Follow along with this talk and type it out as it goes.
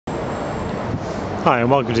Hi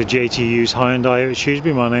and welcome to JT Used Hyundai at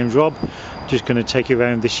Shrewsbury. My name's Rob. Just going to take you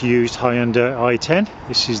around this used Hyundai i10.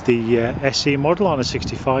 This is the SE model on a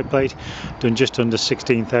 65 plate, done just under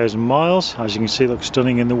 16,000 miles. As you can see, looks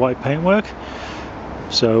stunning in the white paintwork.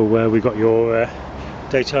 So we've got your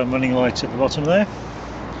daytime running lights at the bottom there,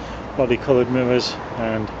 body coloured mirrors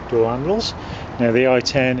and door handles. Now the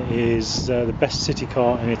i10 is the best city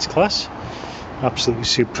car in its class. Absolutely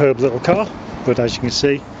superb little car, but as you can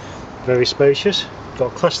see, very spacious.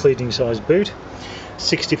 Got class leading size boot,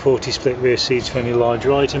 60/40 split rear seats for any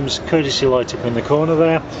larger items, courtesy light up in the corner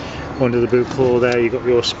there. Under the boot floor there you've got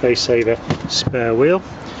your space saver spare wheel.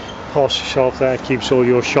 Parcel shelf there keeps all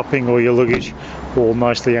your shopping or your luggage all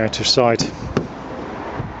nicely out of sight.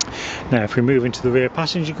 Now if we move into the rear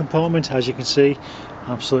passenger compartment, as you can see,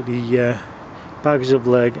 absolutely bags of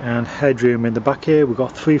leg and headroom in the back here. We've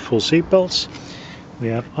got 3 full seat belts. We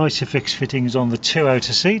have Isofix fittings on the 2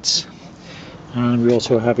 outer seats, and we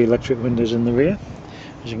also have electric windows in the rear.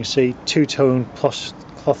 As you can see, 2-tone plus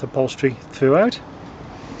cloth upholstery throughout.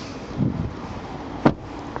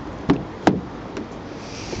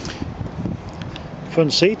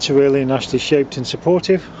 Front seats are really nicely shaped and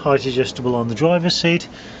supportive, height adjustable on the driver's seat.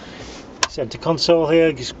 Centre console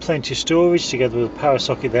here gives plenty of storage, together with a power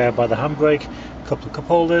socket there by the handbrake, a couple of cup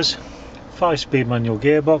holders, 5-speed manual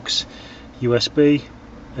gearbox, USB,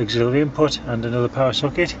 auxiliary input and another power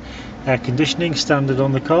socket, air conditioning standard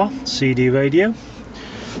on the car, CD radio,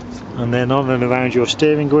 and then on and around your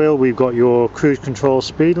steering wheel we've got your cruise control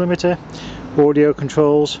speed limiter, audio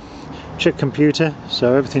controls, trip computer,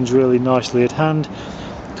 so everything's really nicely at hand.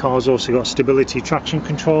 The car's also got stability traction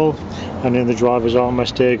control, and in the driver's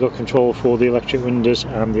armrest here got control for the electric windows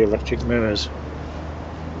and the electric mirrors.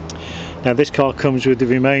 Now this car comes with the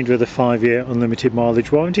remainder of the 5-year unlimited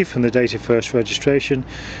mileage warranty from the date of first registration,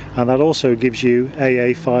 and that also gives you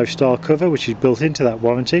AA 5-star cover which is built into that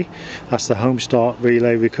warranty. That's the home start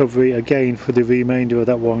relay recovery, again for the remainder of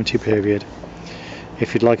that warranty period.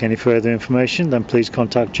 If you'd like any further information, then please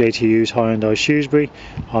contact JT Used Hyundai Shrewsbury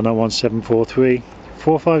on 01743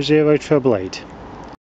 450 888.